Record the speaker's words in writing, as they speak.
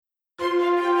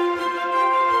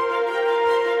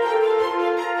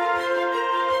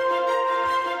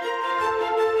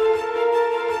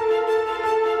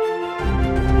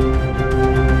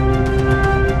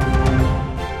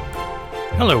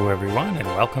Hello, everyone, and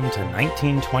welcome to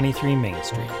 1923 Main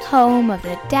Street, home of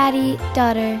the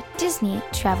Daddy-Daughter Disney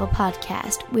Travel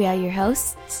Podcast. We are your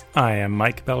hosts. I am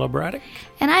Mike Bellabraddock.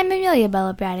 And I'm Amelia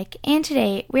Bellabraddock, and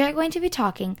today we are going to be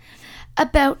talking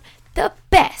about the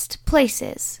best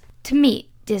places to meet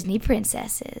Disney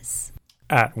princesses.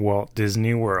 At Walt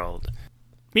Disney World.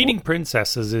 Meeting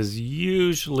princesses is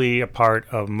usually a part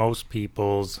of most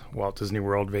people's Walt Disney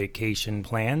World vacation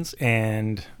plans,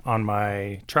 and on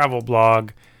my travel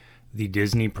blog, the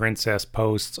Disney princess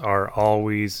posts are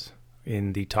always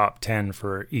in the top 10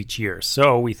 for each year.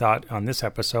 So we thought on this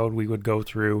episode we would go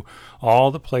through all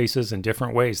the places and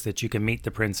different ways that you can meet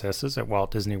the princesses at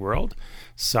Walt Disney World.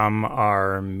 Some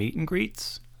are meet and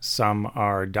greets, some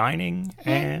are dining,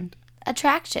 and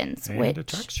attractions,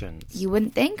 which you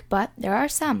wouldn't think, but there are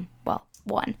some. Well,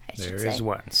 one, I should say. There is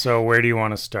one. So where do you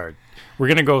want to start? We're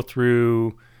going to go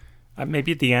through,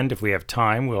 maybe at the end, if we have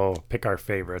time, we'll pick our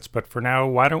favorites. But for now,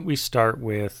 why don't we start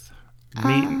with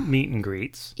meet and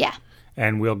greets? Yeah.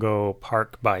 And we'll go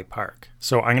park by park.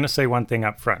 So I'm going to say one thing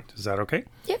up front. Is that okay?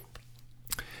 Yep.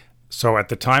 So at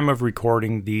the time of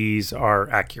recording, these are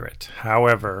accurate.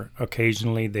 However,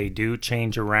 occasionally they do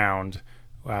change around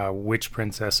which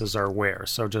princesses are where.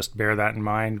 So just bear that in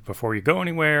mind before you go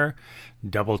anywhere.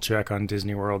 Double check on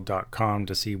DisneyWorld.com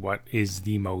to see what is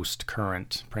the most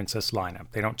current princess lineup.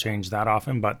 They don't change that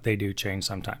often, but they do change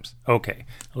sometimes. Okay,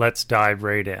 let's dive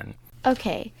right in.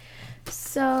 Okay,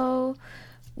 so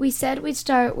we said we'd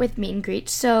start with meet and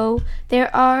greets. So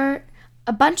there are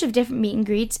a bunch of different meet and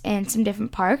greets in some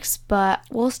different parks, but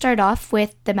we'll start off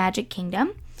with the Magic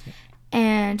Kingdom.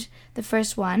 And the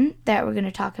first one that we're going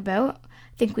to talk about,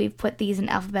 I think we've put these in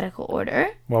alphabetical order.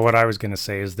 Well, what I was going to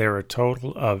say is there are a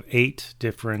total of 8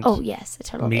 different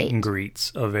meet and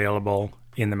greets available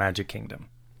in the Magic Kingdom.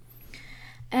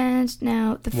 And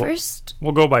now first...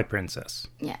 We'll go by princess.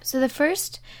 Yeah, so the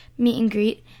first meet and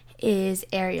greet is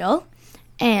Ariel.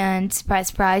 And surprise,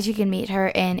 surprise, you can meet her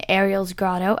in Ariel's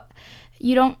Grotto.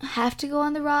 You don't have to go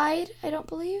on the ride, I don't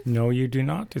believe. No, you do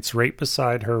not. It's right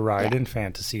beside her ride in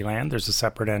Fantasyland. There's a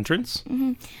separate entrance.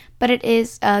 Mm-hmm. But it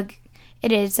is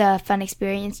a fun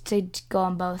experience to go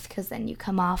on both, because then you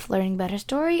come off learning about her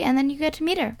story and then you get to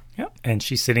meet her. Yeah, and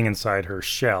she's sitting inside her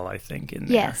shell, I think, in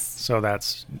there. Yes. So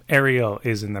that's Ariel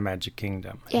is in the Magic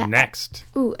Kingdom. Yeah. Next.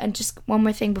 Ooh, and just one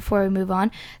more thing before we move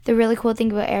on. The really cool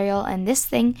thing about Ariel and this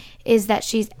thing is that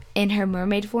she's in her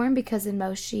mermaid form, because in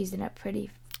most she's in a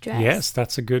pretty dress. Yes,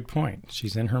 that's a good point.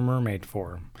 She's in her mermaid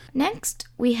form. Next,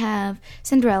 we have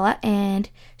Cinderella, and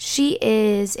she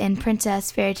is in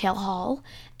Princess Fairy Tale Hall.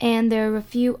 And there are a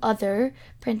few other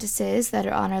princesses that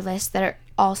are on our list that are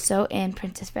also in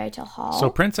Princess Fairy Tale Hall. So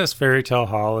Princess Fairy Tale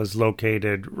Hall is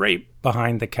located right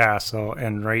behind the castle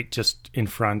and right just in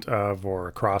front of or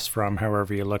across from,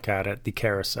 however you look at it, the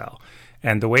carousel.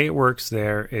 And the way it works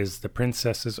there is the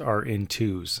princesses are in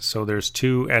twos. So there's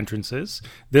 2 entrances.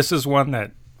 This is one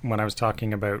that, when I was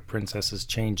talking about princesses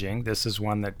changing, this is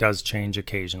one that does change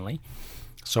occasionally.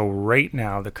 So right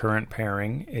now, the current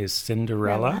pairing is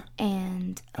Cinderella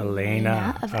and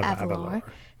Elena of Avalor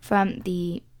from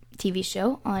the TV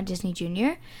show on Disney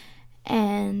Junior.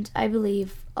 And I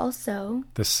believe also...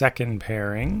 the second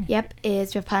pairing... Yep,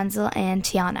 is Rapunzel and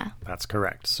Tiana. That's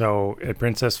correct. So at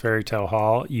Princess Fairy Tale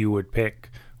Hall, you would pick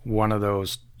one of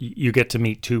those... You get to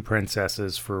meet 2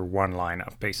 princesses for one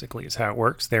lineup, basically, is how it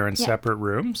works. They're in separate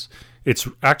rooms. It's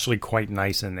actually quite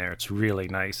nice in there. It's really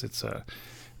nice.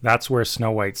 That's where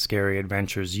Snow White's Scary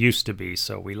Adventures used to be,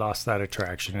 so we lost that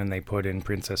attraction and they put in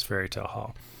Princess Fairy Tale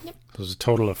Hall. Yep. There's a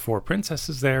total of 4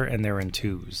 princesses there, and they're in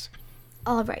twos.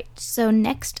 All right, so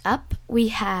next up we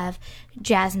have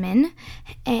Jasmine,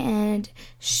 and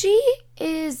she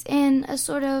is in a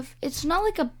sort of, it's not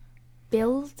like a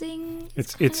building.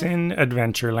 It's in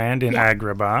Adventureland in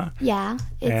Agrabah. Yeah.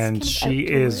 And she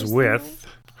is with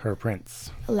her prince.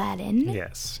 Aladdin.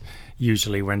 Yes.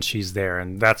 Usually when she's there,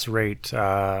 and that's right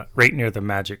near the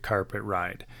Magic Carpet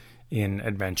ride in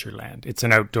Adventureland. It's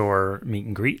an outdoor meet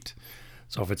and greet,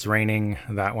 so if it's raining,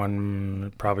 that one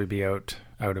would probably be out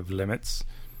of limits.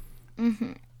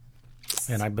 Mm-hmm.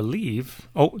 And I believe,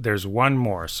 there's one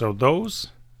more. So those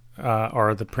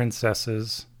are the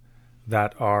princesses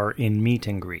that are in meet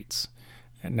and greets.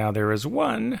 And now there is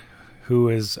one who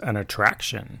is an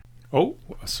attraction. Oh,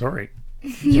 sorry.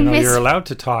 You're allowed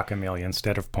to talk, Amelia,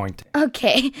 instead of pointing.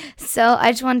 Okay, so I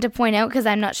just wanted to point out, because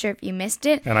I'm not sure if you missed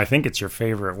it. And I think it's your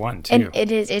favorite one, too. And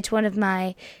it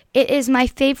is my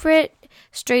favorite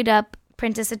straight up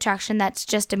princess attraction that's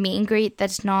just a meet and greet,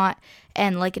 that's not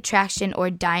an attraction or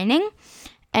dining.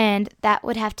 And that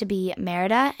would have to be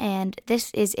Merida, and this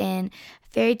is in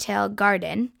Fairy Tale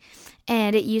Garden.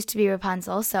 And it used to be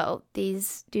Rapunzel, so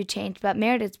these do change. But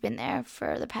Merida's been there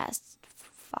for the past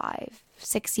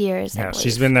 5-6 years. Yeah,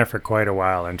 she's been there for quite a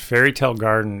while. And Fairy Tale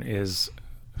Garden is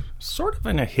sort of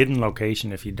in a hidden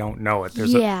location if you don't know it.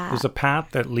 There's a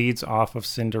path that leads off of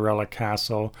Cinderella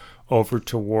Castle over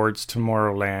towards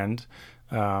Tomorrowland,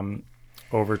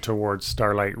 over towards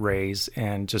Starlight Rays,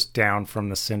 and just down from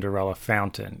the Cinderella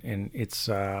Fountain. And it's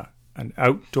an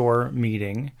outdoor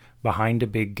meeting behind a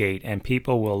big gate, and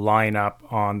people will line up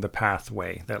on the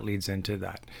pathway that leads into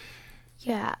that.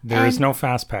 Yeah. There is no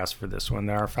fast pass for this one.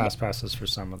 There are fast passes for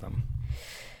some of them.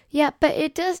 Yeah, but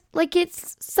it does, like,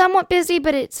 it's somewhat busy,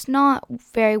 but it's not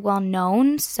very well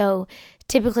known, so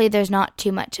typically there's not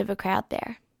too much of a crowd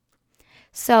there.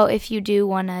 So if you do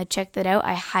want to check that out,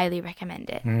 I highly recommend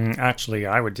it. Actually,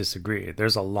 I would disagree.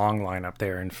 There's a long line up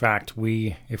there. In fact,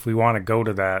 if we want to go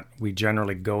to that, we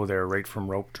generally go there right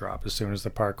from rope drop as soon as the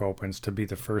park opens to be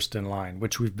the first in line,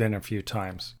 which we've been a few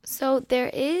times. So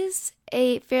there is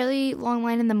a fairly long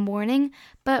line in the morning,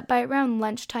 but by around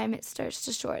lunchtime it starts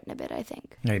to shorten a bit, I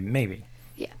think. Maybe.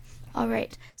 Yeah. All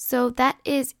right. So that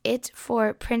is it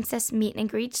for Princess Meet and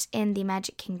Greets in the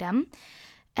Magic Kingdom.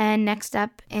 And next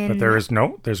up But there's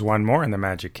one more in the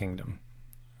Magic Kingdom.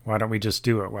 Why don't we just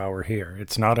do it while we're here?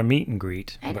 It's not a meet and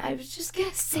greet. And I was just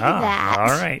going to say that.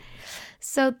 All right.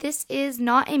 So this is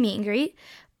not a meet and greet,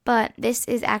 but this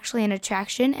is actually an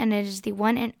attraction, and it is the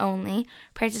one and only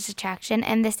Princess attraction,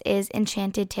 and this is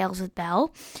Enchanted Tales with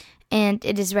Belle, and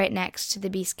it is right next to the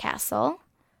Beast Castle,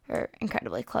 or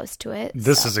incredibly close to it.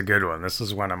 This is a good one. This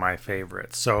is one of my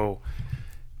favorites. So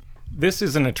this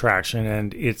is an attraction,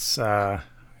 and it's...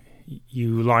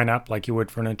 you line up like you would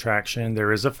for an attraction.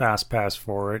 There is a fast pass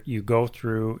for it. You go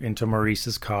through into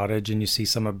Maurice's cottage and you see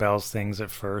some of Belle's things at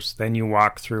first. Then you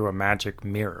walk through a magic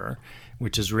mirror,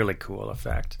 which is really cool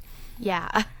effect.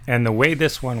 Yeah. And the way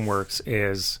this one works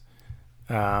is,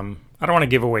 I don't want to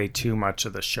give away too much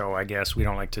of the show, I guess. We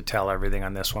don't like to tell everything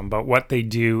on this one. But what they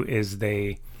do is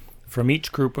from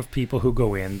each group of people who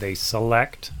go in, they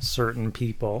select certain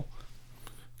people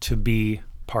to be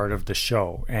part of the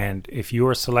show, and if you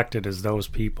are selected as those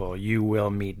people, you will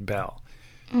meet Belle.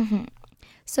 Mm-hmm.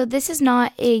 So this is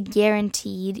not a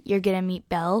guaranteed you're gonna meet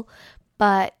Belle,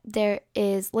 but there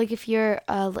is, like, if you're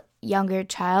a younger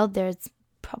child, there's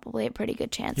probably a pretty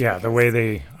good chance. Yeah, the way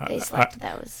they selected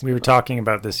that was... We were talking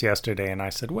about this yesterday, and I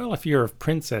said, well, if you're of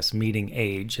princess meeting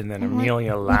age, and then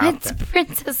Amelia laughed. What's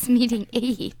princess meeting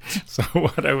age? So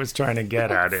what I was trying to get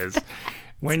at is,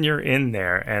 when you're in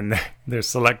there and they're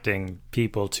selecting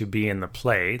people to be in the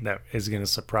play that is going to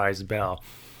surprise Belle.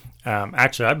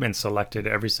 Actually, I've been selected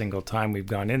every single time we've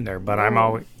gone in there, but I'm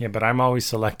always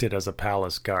selected as a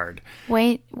palace guard.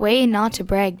 Way not to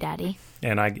brag, Daddy.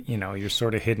 And you're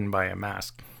sort of hidden by a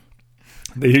mask.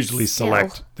 They usually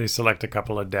select a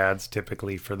couple of dads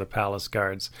typically for the palace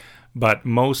guards, but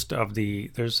most of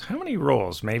there's how many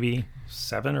roles? Maybe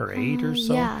 7 or 8 or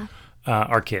so. Yeah.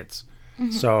 Are kids.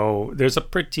 Mm-hmm. So there's a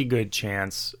pretty good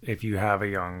chance if you have a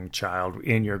young child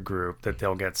in your group that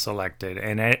they'll get selected.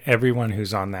 And everyone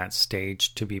who's on that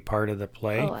stage to be part of the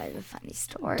play, oh, I have a funny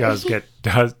story.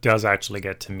 does actually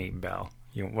get to meet Belle.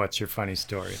 What's your funny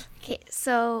story? Okay,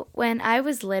 so when I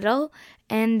was little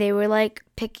and they were like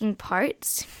picking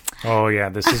parts. Oh yeah,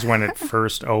 this is when it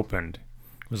first opened.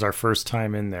 It was our first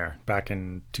time in there back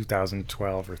in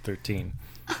 2012 or 13.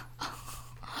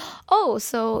 Oh,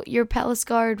 so your palace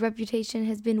guard reputation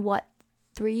has been,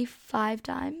 3-5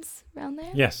 times around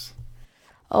there? Yes.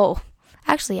 Oh,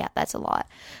 actually, yeah, that's a lot.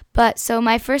 But so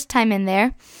my first time in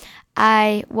there,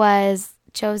 I was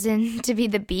chosen to be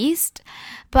the Beast,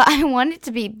 but I wanted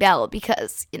to be Belle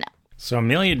because, So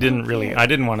Amelia I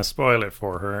didn't want to spoil it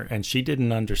for her, and she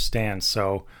didn't understand.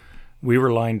 So we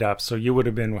were lined up. So you would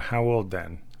have been how old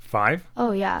then? 5?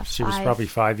 Oh, yeah. She was probably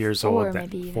 5 years old then.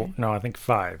 Maybe even. I think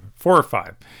 5. 4 or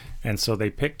 5. And so they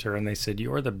picked her and they said,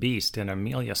 "You're the Beast." And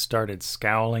Amelia started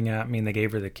scowling at me, and they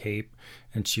gave her the cape.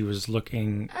 And she was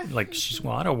looking like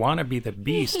I don't want to be the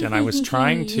Beast. And I was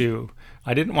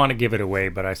I didn't want to give it away,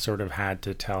 but I sort of had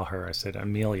to tell her. I said,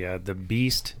 "Amelia, the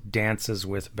Beast dances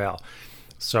with Belle."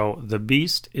 So the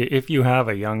Beast, if you have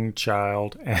a young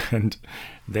child and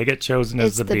they get chosen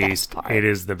as the Beast, it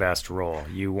is the best role.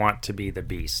 You want to be the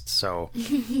Beast. So,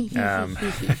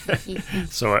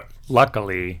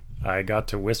 luckily, I got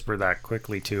to whisper that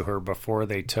quickly to her before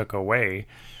they took away.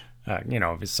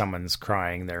 If someone's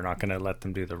crying, they're not going to let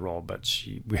them do the role. But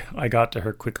I got to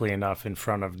her quickly enough in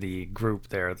front of the group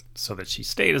there so that she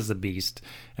stayed as the Beast,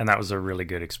 and that was a really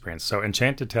good experience. So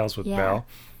Enchanted Tales with Belle,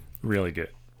 really good.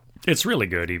 It's really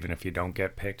good even if you don't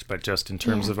get picked, but just in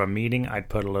terms of a meeting, I'd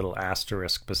put a little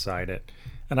asterisk beside it.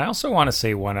 And I also want to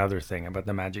say one other thing about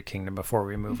the Magic Kingdom before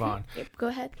we move on. Yep, go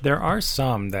ahead. There are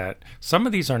some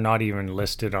of these are not even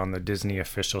listed on the Disney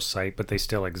official site, but they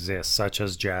still exist, such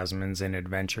as Jasmine's in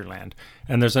Adventureland.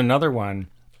 And there's another one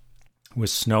with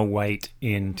Snow White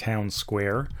in Town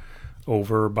Square,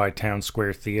 over by Town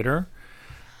Square Theater.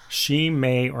 She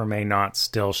may or may not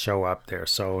still show up there,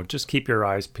 so just keep your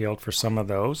eyes peeled for some of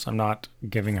those. I'm not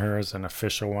giving her as an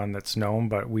official one that's known,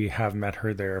 but we have met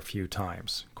her there a few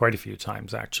times, quite a few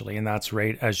times actually, and that's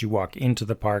right as you walk into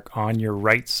the park on your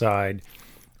right side,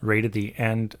 right at the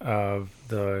end of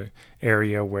the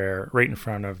area right in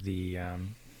front of the,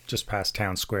 just past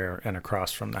Town Square and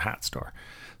across from the hat store.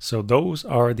 So those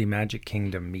are the Magic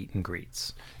Kingdom meet and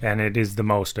greets. And it is the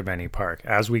most of any park.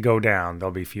 As we go down,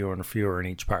 there'll be fewer and fewer in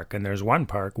each park. And there's one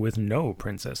park with no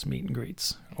princess meet and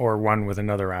greets, or one with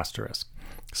another asterisk.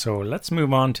 So let's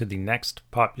move on to the next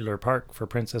popular park for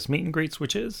princess meet and greets,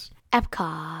 which is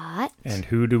Epcot. And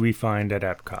who do we find at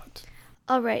Epcot?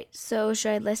 All right, so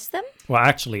should I list them? Well,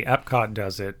 actually, Epcot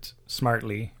does it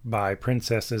smartly by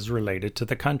princesses related to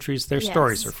the countries their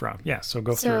stories are from. Yeah, so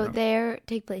go through them. So they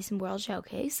take place in World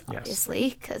Showcase,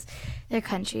 obviously, because they're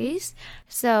countries.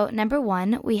 So number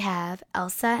 1, we have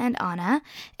Elsa and Anna,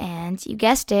 and you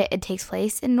guessed it, it takes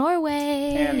place in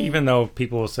Norway. And even though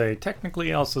people will say,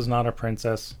 technically Elsa's not a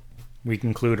princess, we can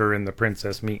include her in the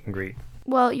princess meet and greet.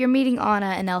 Well, you're meeting Anna,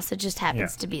 and Elsa just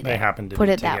happens to be there. They happen to Put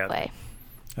be it together. that way.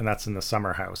 And that's in the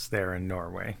summer house there in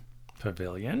Norway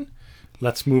Pavilion.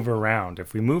 Let's move around.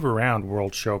 If we move around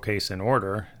World Showcase in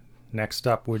order, next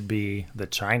up would be the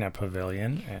China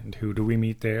Pavilion. And who do we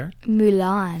meet there?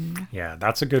 Mulan. Yeah,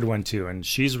 that's a good one too. And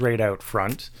she's right out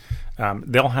front.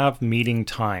 They'll have meeting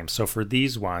time. So for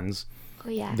these ones,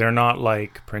 they're not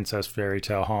like Princess Fairy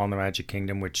Tale Hall in the Magic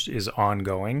Kingdom, which is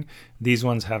ongoing. These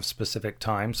ones have specific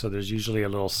times. So there's usually a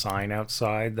little sign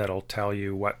outside that'll tell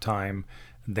you what time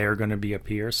they're going to be up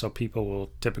here, so people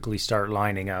will typically start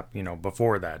lining up,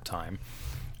 before that time.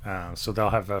 So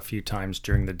they'll have a few times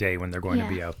during the day when they're going to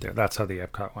be out there. That's how the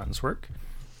Epcot ones work.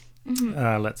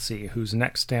 Mm-hmm. Let's see, who's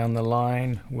next down the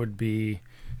line would be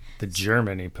the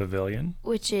Germany Pavilion.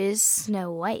 Which is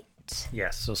Snow White.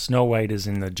 Yes, so Snow White is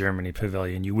in the Germany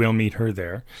Pavilion. You will meet her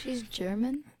there. She's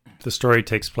German? The story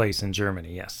takes place in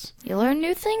Germany, yes. You learn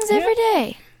new things every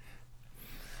day.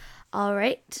 All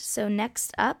right, so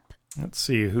next up, let's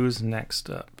see, who's next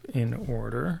up in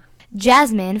order?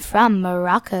 Jasmine from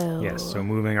Morocco. Yes, so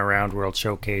moving around World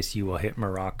Showcase, you will hit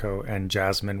Morocco, and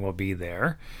Jasmine will be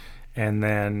there. And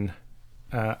then,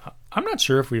 I'm not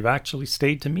sure if we've actually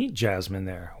stayed to meet Jasmine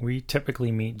there. We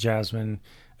typically meet Jasmine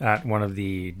at one of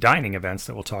the dining events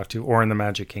that we'll talk to, or in the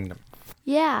Magic Kingdom.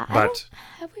 Yeah, but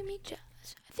have we met Jasmine?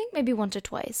 I think maybe once or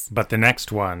twice. But the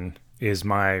next one is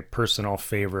my personal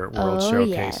favorite World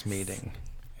Showcase meeting.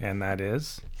 And that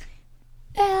is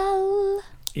Belle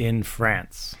in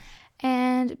France.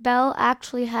 And Belle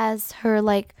actually has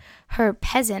her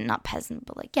peasant, not peasant,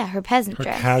 but her peasant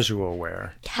dress. Her casual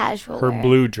wear. Her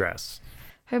blue dress.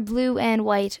 Her blue and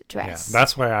white dress. Yeah,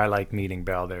 that's why I like meeting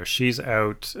Belle there. She's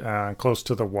out close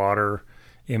to the water,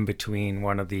 in between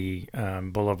one of the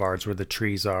boulevards where the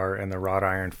trees are and the wrought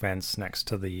iron fence next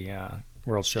to the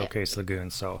World Showcase Lagoon.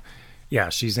 So, yeah,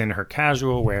 she's in her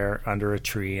casual wear under a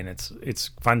tree, and it's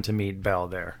fun to meet Belle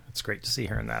there. It's great to see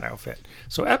her in that outfit.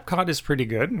 So Epcot is pretty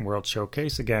good in World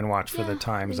Showcase. Again, watch for the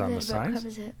times on the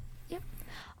signs. Yep.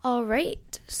 All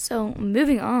right. So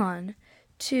moving on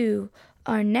to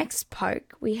our next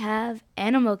park, we have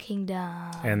Animal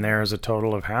Kingdom. And there's a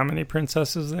total of how many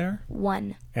princesses there?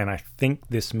 1. And I think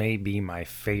this may be my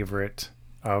favorite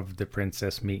of the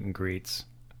princess meet and greets,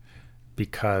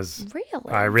 because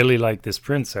I really like this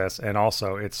princess, and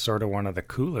also it's sort of one of the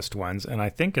coolest ones, and I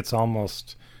think it's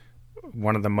almost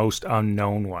one of the most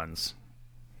unknown ones.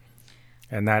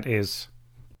 And that is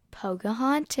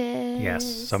Pocahontas. Yes,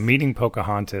 so meeting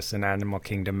Pocahontas in Animal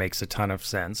Kingdom makes a ton of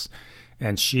sense.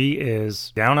 And she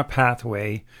is down a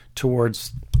pathway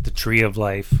towards the Tree of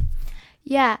Life.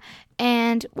 Yeah,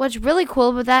 and what's really cool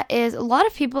about that is a lot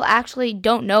of people actually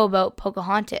don't know about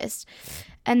Pocahontas.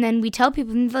 And then we tell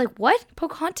people, and they're like, what?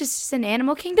 Pocahontas is in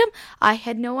Animal Kingdom? I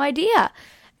had no idea.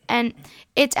 And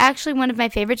it's actually one of my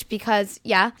favorites because,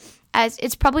 as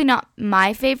it's probably not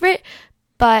my favorite,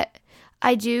 but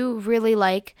I do really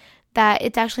like that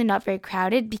it's actually not very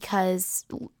crowded because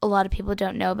a lot of people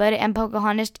don't know about it, and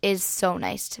Pocahontas is so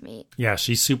nice to meet. Yeah,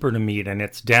 she's super to meet, and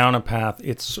it's down a path.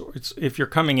 It's if you're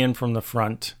coming in from the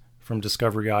front from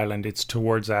Discovery Island, it's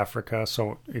towards Africa.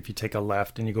 So if you take a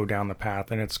left and you go down the path,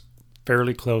 and it's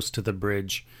fairly close to the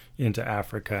bridge into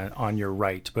Africa on your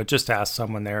right. But just ask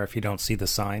someone there if you don't see the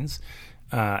signs.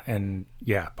 And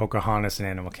yeah, Pocahontas in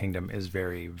Animal Kingdom is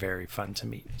very, very fun to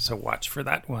meet. So watch for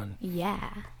that one.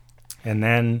 Yeah. And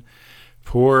then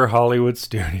poor Hollywood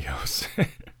Studios.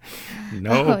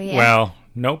 Oh, yeah. Well,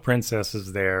 no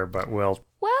princesses there, but well,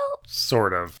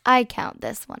 sort of. I count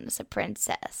this one as a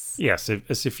princess. Yes,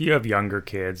 if you have younger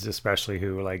kids, especially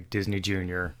who like Disney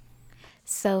Junior.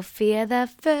 Sophia the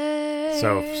First.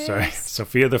 Sorry,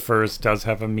 Sophia the First does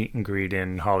have a meet and greet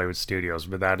in Hollywood Studios,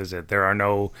 but that is it. There are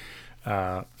no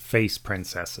face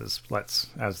princesses,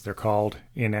 as they're called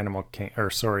in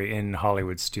in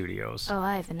Hollywood Studios. Oh,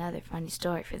 I have another funny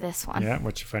story for this one. Yeah,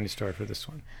 what's your funny story for this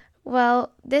one?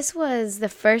 Well, this was the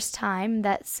first time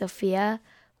that Sophia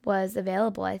was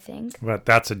available, I think. But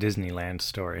that's a Disneyland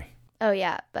story. Oh,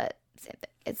 yeah, but same thing.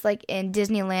 It's like in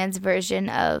Disneyland's version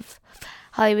of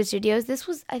Hollywood Studios. This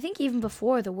was, I think, even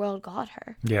before the world got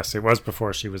her. Yes, it was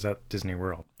before she was at Disney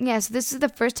World. Yeah, so this is the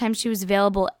first time she was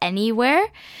available anywhere.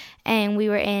 And we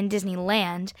were in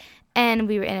Disneyland, and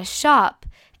we were in a shop.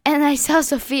 And I saw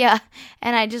Sophia,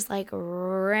 and I just like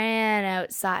ran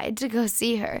outside to go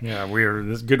see her. Yeah,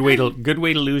 this good way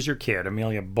to lose your kid.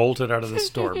 Amelia bolted out of the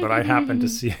store, but I happened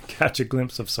to catch a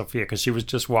glimpse of Sophia because she was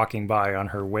just walking by on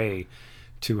her way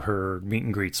to her meet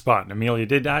and greet spot. And Amelia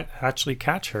did actually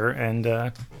catch her, and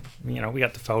we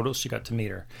got the photos. She got to meet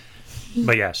her.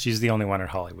 But yeah, she's the only one at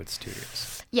Hollywood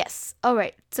Studios. Yes. All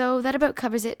right. So that about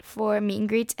covers it for meet and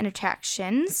greets and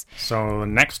attractions. So the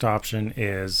next option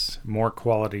is more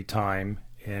quality time,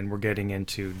 and we're getting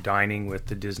into dining with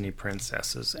the Disney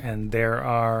princesses. And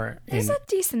there's a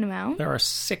decent amount. There are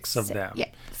 6 of them. Yeah,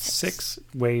 6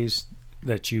 ways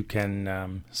that you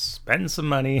can spend some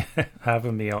money, have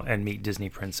a meal, and meet Disney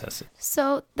princesses.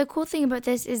 So the cool thing about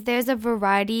this is there's a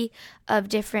variety of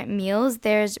different meals.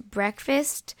 There's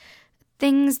breakfast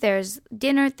things, there's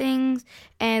dinner things,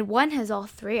 and one has all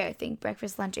 3, I think,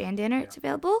 breakfast, lunch, and dinner. It's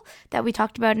available that we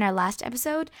talked about in our last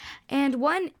episode. And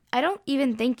one, I don't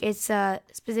even think it's a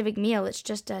specific meal. It's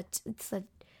just it's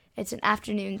an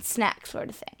afternoon snack sort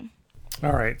of thing.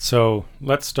 All right, so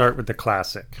let's start with the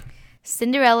classic.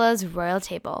 Cinderella's Royal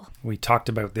Table. We talked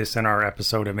about this in our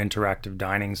episode of Interactive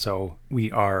Dining, so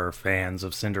we are fans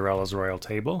of Cinderella's Royal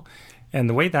Table. And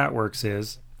the way that works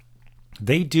is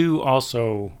they do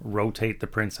also rotate the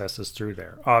princesses through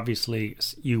there. Obviously,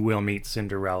 you will meet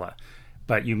Cinderella,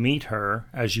 but you meet her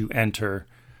as you enter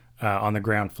on the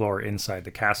ground floor inside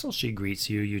the castle. She greets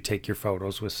you. You take your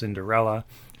photos with Cinderella,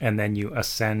 and then you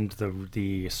ascend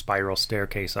the spiral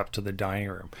staircase up to the dining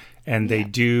room. And they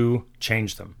do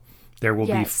change them. There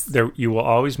will you will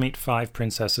always meet 5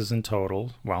 princesses in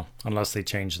total. Well, unless they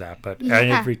change that. But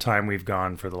every time we've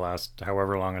gone for the last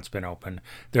however long it's been open,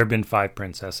 there have been 5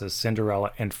 princesses,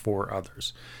 Cinderella, and 4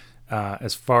 others.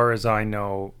 As far as I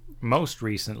know, most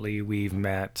recently we've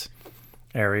met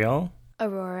Ariel,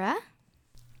 Aurora,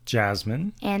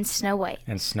 Jasmine, and Snow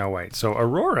White. So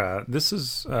Aurora, this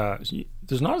is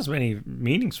there's not as many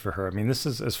meanings for her. I mean, this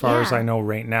is, as far as I know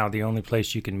right now, the only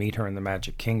place you can meet her in the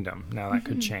Magic Kingdom. Now that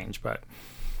could change, but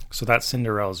so that's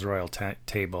Cinderella's Royal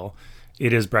Table.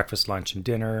 It is breakfast, lunch, and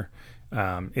dinner.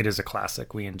 It is a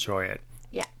classic. We enjoy it.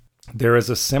 Yeah. There is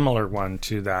a similar one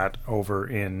to that over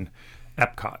in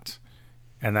Epcot,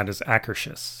 and that is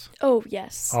Akershus. Oh,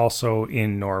 yes. Also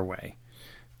in Norway.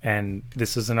 And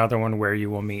this is another one where you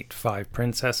will meet 5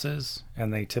 princesses,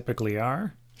 and they typically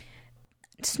are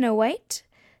Snow White,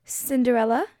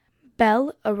 Cinderella,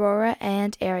 Belle, Aurora,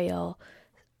 and Ariel.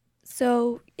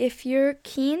 So if you're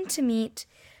keen to meet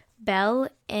Belle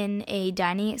in a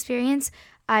dining experience,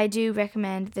 I do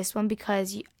recommend this one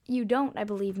because you don't, I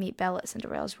believe, meet Belle at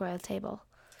Cinderella's Royal Table.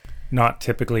 Not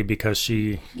typically, because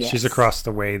she's across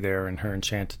the way there in her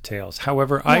Enchanted Tales.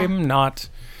 However, I am not...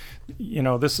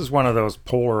 this is one of those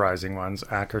polarizing ones,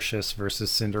 Akershus versus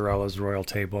Cinderella's Royal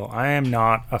Table. I am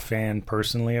not a fan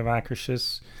personally of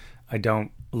Akershus. I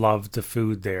don't love the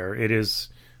food there. It is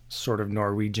sort of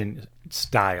Norwegian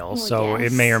style,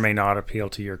 It may or may not appeal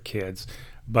to your kids.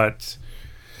 But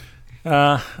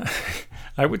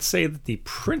I would say that the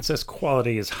princess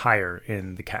quality is higher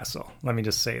in the castle. Let me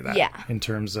just say that. Yeah. In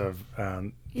terms of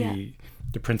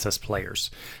the princess players.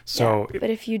 So, but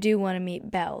if you do want to meet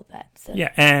Belle,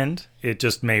 and it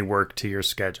just may work to your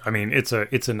schedule. I mean, it's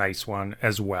a nice one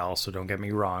as well. So don't get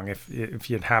me wrong. If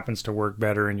it happens to work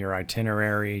better in your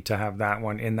itinerary to have that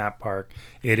one in that park,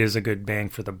 it is a good bang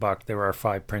for the buck. There are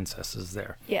 5 princesses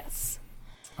there. Yes.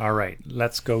 All right,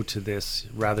 let's go to this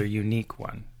rather unique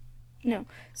one. No.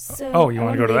 So you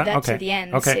want to go to that? Okay. To the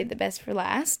end. Okay. Save the best for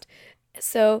last.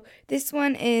 So this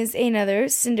one is another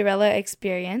Cinderella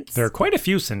experience. There are quite a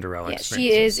few Cinderella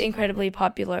experiences. She is incredibly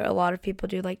popular. A lot of people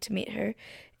do like to meet her.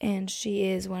 and she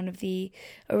is one of the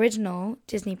original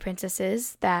Disney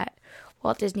princesses that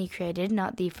Walt Disney created,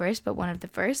 not the first, but one of the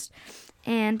first.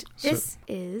 And this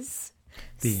is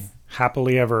the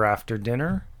Happily Ever After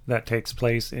dinner that takes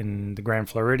place in the Grand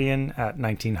Floridian at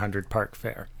 1900 Park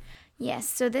Fair. Yes,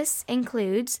 so this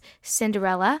includes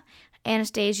Cinderella,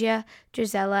 Anastasia,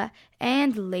 Drizella,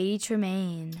 and Lady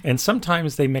Tremaine. And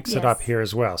sometimes they mix it up here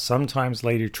as well. Sometimes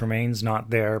Lady Tremaine's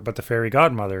not there, but the fairy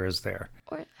godmother is there.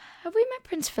 Or have we met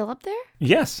Prince Philip there?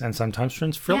 Yes, and sometimes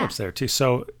Prince Philip's there too.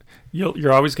 So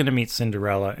you're always going to meet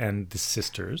Cinderella and the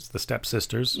sisters, the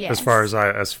stepsisters, as far as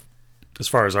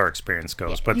our experience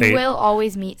goes. Yeah, but you will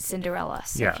always meet Cinderella.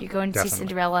 So if you're going to see definitely.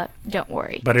 Cinderella, don't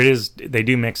worry. But they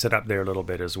do mix it up there a little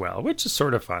bit as well, which is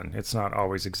sort of fun. It's not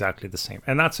always exactly the same,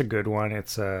 and that's a good one.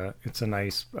 It's a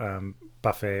nice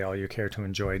buffet, all you care to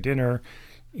enjoy dinner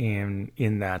in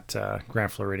that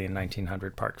Grand Floridian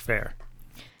 1900 Park Fair.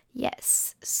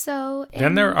 Yes. So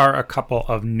then there are a couple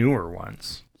of newer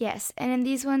ones. Yes, and in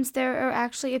these ones there are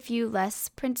actually a few less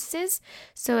princesses.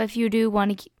 So if you do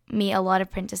want to meet a lot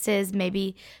of princesses,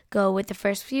 maybe go with the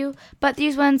first few. But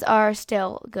these ones are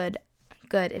still good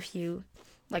if you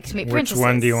like to meet princesses. Which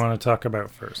one do you want to talk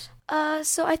about first?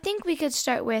 So I think we could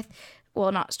talk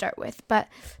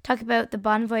about the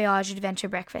Bon Voyage Adventure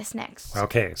Breakfast next.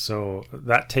 Okay, so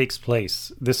that takes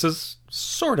place. This is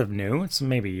sort of new. It's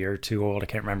maybe a year or two old. I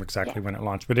can't remember exactly when it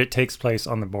launched, but it takes place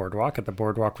on the boardwalk at the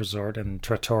Boardwalk Resort in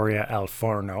Trattoria Al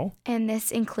Forno. And this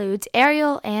includes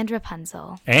Ariel and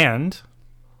Rapunzel. And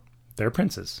they're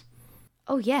princes.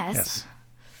 Oh, yes. Yes.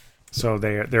 So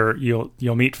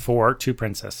you'll meet two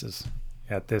princesses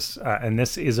at this, and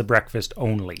this is a breakfast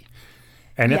only.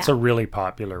 And it's a really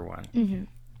popular one. Mm-hmm.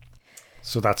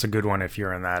 So that's a good one if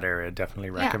you're in that area. Definitely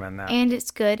recommend that. And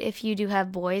it's good if you do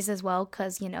have boys as well,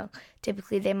 because,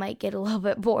 typically they might get a little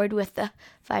bit bored with the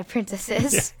 5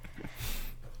 princesses. Yeah.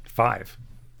 5?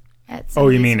 Oh,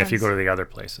 you mean if you go to the other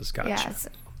places. Gotcha. Yes.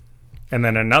 And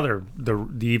then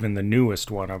even the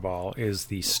newest one of all is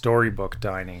the Storybook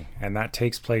Dining. And that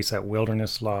takes place at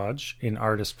Wilderness Lodge in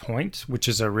Artist Point, which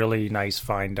is a really nice,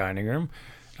 fine dining room.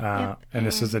 And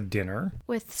this is a dinner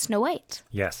with Snow White.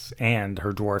 Yes, and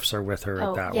her dwarfs are with her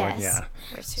at that one. Yeah,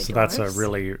 so dwarfs? That's a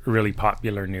really, really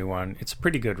popular new one. It's a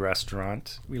pretty good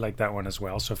restaurant. We like that one as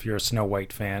well. So if you're a Snow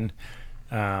White fan,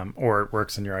 or it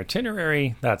works in your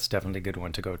itinerary, that's definitely a good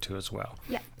one to go to as well.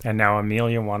 Yeah. And now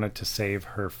Amelia wanted to save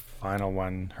her final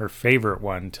one, her favorite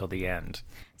one, till the end.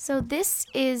 So this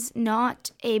is not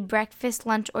a breakfast,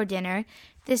 lunch, or dinner.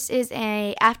 This is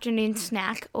an afternoon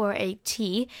snack or a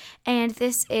tea, and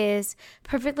this is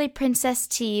Perfectly Princess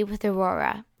Tea with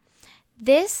Aurora.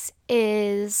 This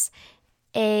is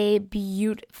a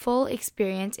beautiful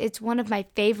experience. It's one of my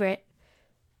favorite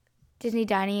Disney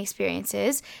dining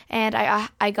experiences, and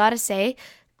I gotta say,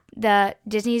 the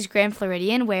Disney's Grand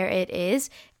Floridian, where it is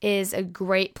a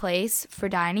great place for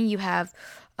dining. You have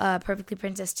Perfectly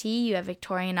Princess Tea, you have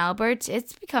Victoria and Albert.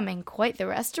 It's becoming quite the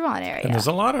restaurant area. And there's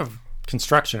a lot of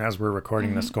construction as we're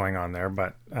recording this going on there,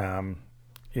 but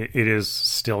it is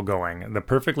still going. The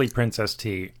Perfectly Princess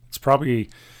Tea, it's probably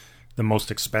the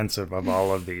most expensive of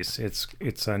all of these.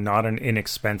 It's not an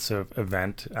inexpensive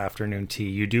event, afternoon tea.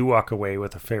 You do walk away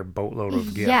with a fair boatload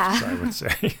of gifts, I would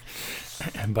say.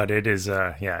 But it is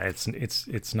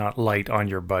it's not light on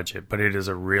your budget, but it is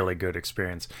a really good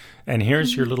experience. And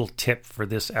here's your little tip for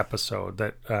this episode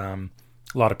that a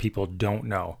lot of people don't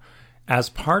know. As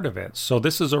part of it, so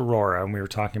this is Aurora, and we were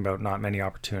talking about not many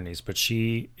opportunities, but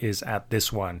she is at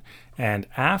this one. And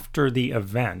after the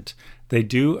event, they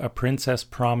do a princess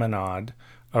promenade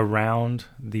around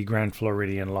the Grand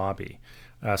Floridian lobby,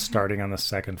 starting on the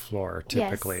second floor,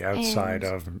 typically outside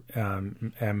of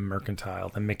M Mercantile,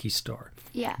 the Mickey store.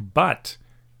 Yeah. But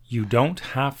you don't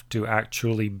have to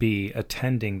actually be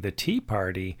attending the tea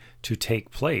party to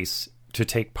take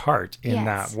part in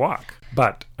that walk.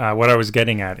 But what I was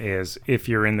getting at is, if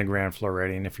you're in the Grand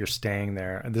Floridian, if you're staying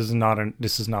there,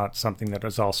 this is not something that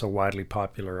is also widely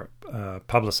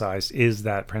publicized, is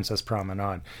that Princess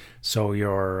Promenade. So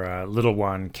your little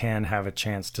one can have a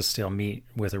chance to still meet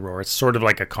with Aurora. It's sort of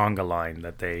like a conga line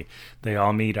that they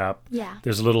all meet up. Yeah.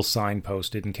 There's a little sign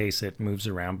posted in case it moves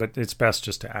around, but it's best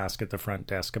just to ask at the front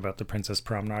desk about the Princess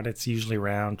Promenade. It's usually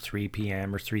around 3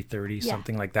 p.m. or 3:30,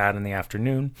 something like that in the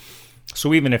afternoon.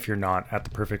 So even if you're not at the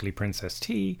Perfectly Princess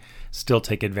Tea, still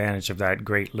take advantage of that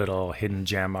great little hidden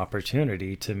gem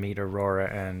opportunity to meet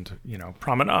Aurora and,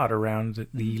 promenade around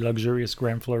the luxurious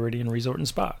Grand Floridian Resort and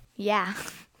Spa. Yeah.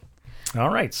 All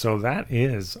right, so that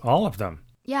is all of them.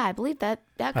 Yeah, I believe that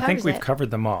covers it. I think we've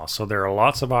covered them all. So there are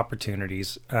lots of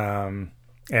opportunities. And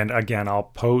again, I'll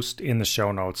post in the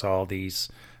show notes all these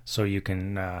so you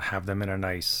can have them in a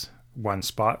nice one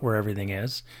spot where everything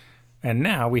is. And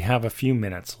now we have a few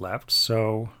minutes left,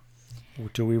 so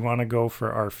do we want to go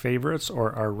for our favorites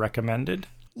or our recommended?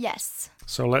 Yes.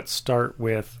 So let's start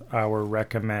with our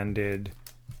recommended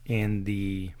in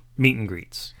the meet and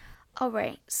greets. All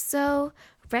right. So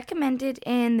recommended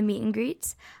in the meet and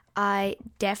greets, I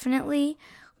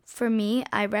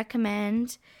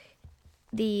recommend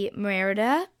the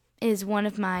Merida is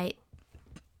my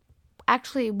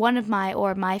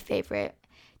favorite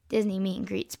Disney meet and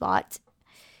greet spot.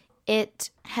 It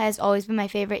has always been my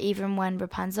favorite, even when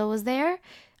Rapunzel was there.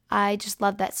 I just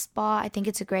love that spot. I think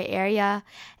it's a great area,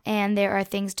 and there are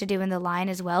things to do in the line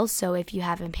as well. So if you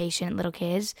have impatient little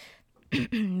kids,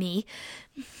 me.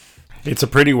 It's a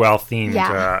pretty well themed.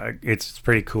 Yeah. It's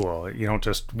pretty cool. You don't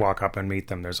just walk up and meet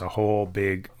them. There's a whole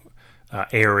big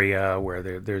area where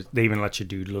they even let you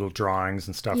do little drawings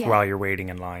and stuff while you're waiting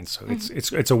in line. So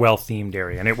it's a well themed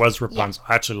area, and it was Rapunzel.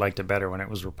 I actually liked it better when it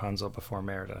was Rapunzel before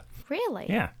Merida. Really?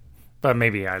 Yeah, but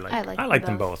maybe I like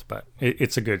them both. But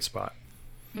it's a good spot.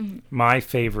 Mm-hmm. My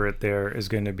favorite there is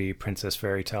going to be Princess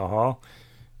Fairy Tale Hall.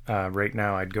 Right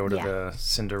now, I'd go to the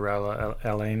Cinderella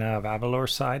Elena of Avalor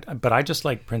side, but I just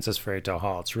like Princess Fairy Tale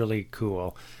Hall. It's really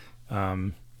cool.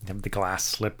 The glass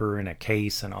slipper in a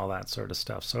case and all that sort of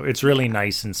stuff. So it's really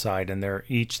nice inside, and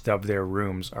each of their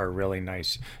rooms are really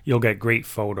nice. You'll get great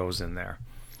photos in there.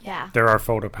 Yeah. There are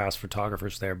PhotoPass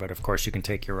photographers there, but of course you can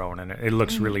take your own, and it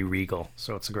looks really regal.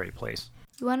 So it's a great place.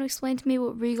 You want to explain to me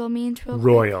what regal means real quick?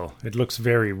 Royal. It looks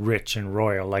very rich and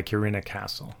royal, like you're in a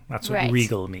castle. That's what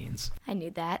regal means. I knew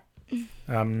that.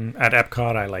 At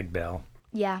Epcot, I like Belle.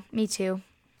 Yeah, me too.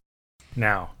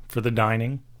 Now, for the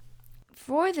dining.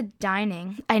 For the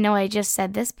dining, I know I just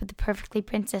said this, but the Perfectly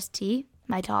Princess tea,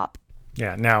 my top.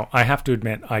 Yeah, now, I have to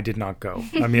admit, I did not go.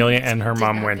 Amelia and her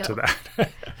mom went to that.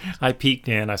 I peeked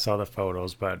in, I saw the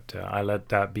photos, but I let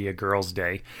that be a girls'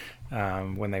 day.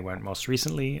 When they went most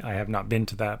recently. I have not been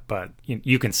to that, but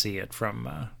you can see it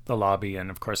from the lobby, and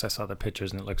of course I saw the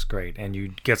pictures and it looks great, and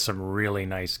you get some really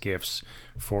nice gifts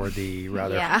for the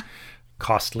rather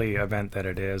costly event that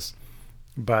it is.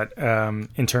 But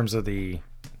in terms of the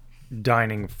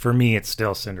dining, for me it's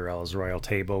still Cinderella's Royal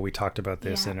Table. We talked about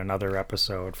this in another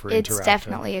episode for Interactive. It's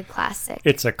definitely a classic.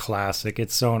 It's a classic.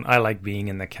 I like being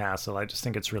in the castle. I just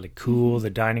think it's really cool. The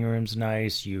dining room's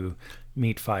nice. You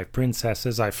meet 5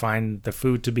 princesses. I find the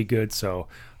food to be good, so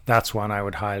that's one I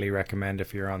would highly recommend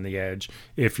if you're on the edge.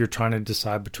 If you're trying to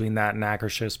decide between that and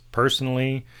Akershus,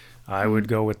 personally, I would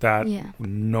go with that. Yeah.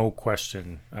 No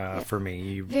question for me.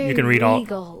 You can read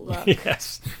regal look.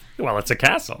 Yes. Well, it's a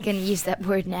castle. I'm going to use that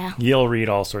word now. You'll read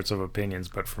all sorts of opinions,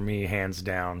 but for me, hands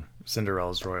down,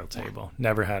 Cinderella's Royal Table.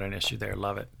 Never had an issue there.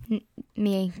 Love it.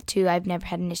 Me too. I've never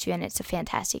had an issue, and it's a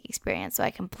fantastic experience, so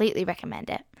I completely recommend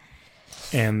it.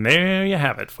 And there you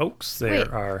have it, folks.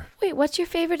 Wait, what's your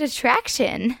favorite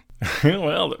attraction?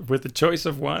 Well, with the choice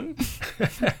of one.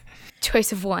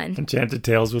 Choice of one. Enchanted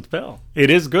Tales with Belle. It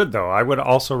is good, though. I would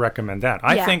also recommend that.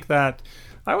 I think that,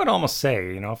 I would almost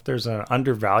say, if there's an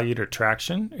undervalued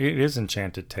attraction, it is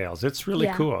Enchanted Tales. It's really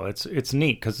cool. It's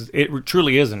neat because it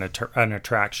truly is an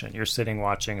attraction. You're sitting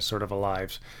watching sort of a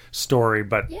live story,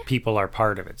 but people are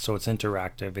part of it. So it's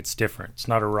interactive. It's different. It's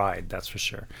not a ride, that's for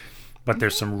sure. But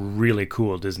there's some really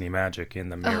cool Disney magic in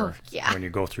the mirror when you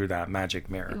go through that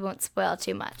magic mirror. We won't spoil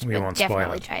too much, we won't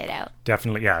definitely try it out.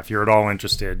 Definitely, yeah. If you're at all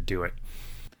interested, do it.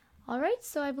 All right,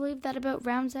 so I believe that about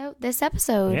rounds out this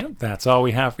episode. Yeah, that's all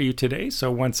we have for you today.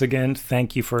 So once again,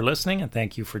 thank you for listening, and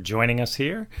thank you for joining us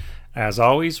here. As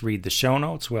always, read the show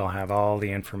notes. We'll have all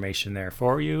the information there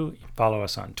for you. Follow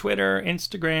us on Twitter,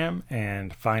 Instagram,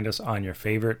 and find us on your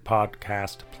favorite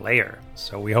podcast player.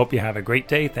 So we hope you have a great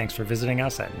day. Thanks for visiting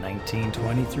us at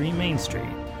 1923 Main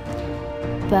Street.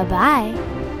 Bye-bye.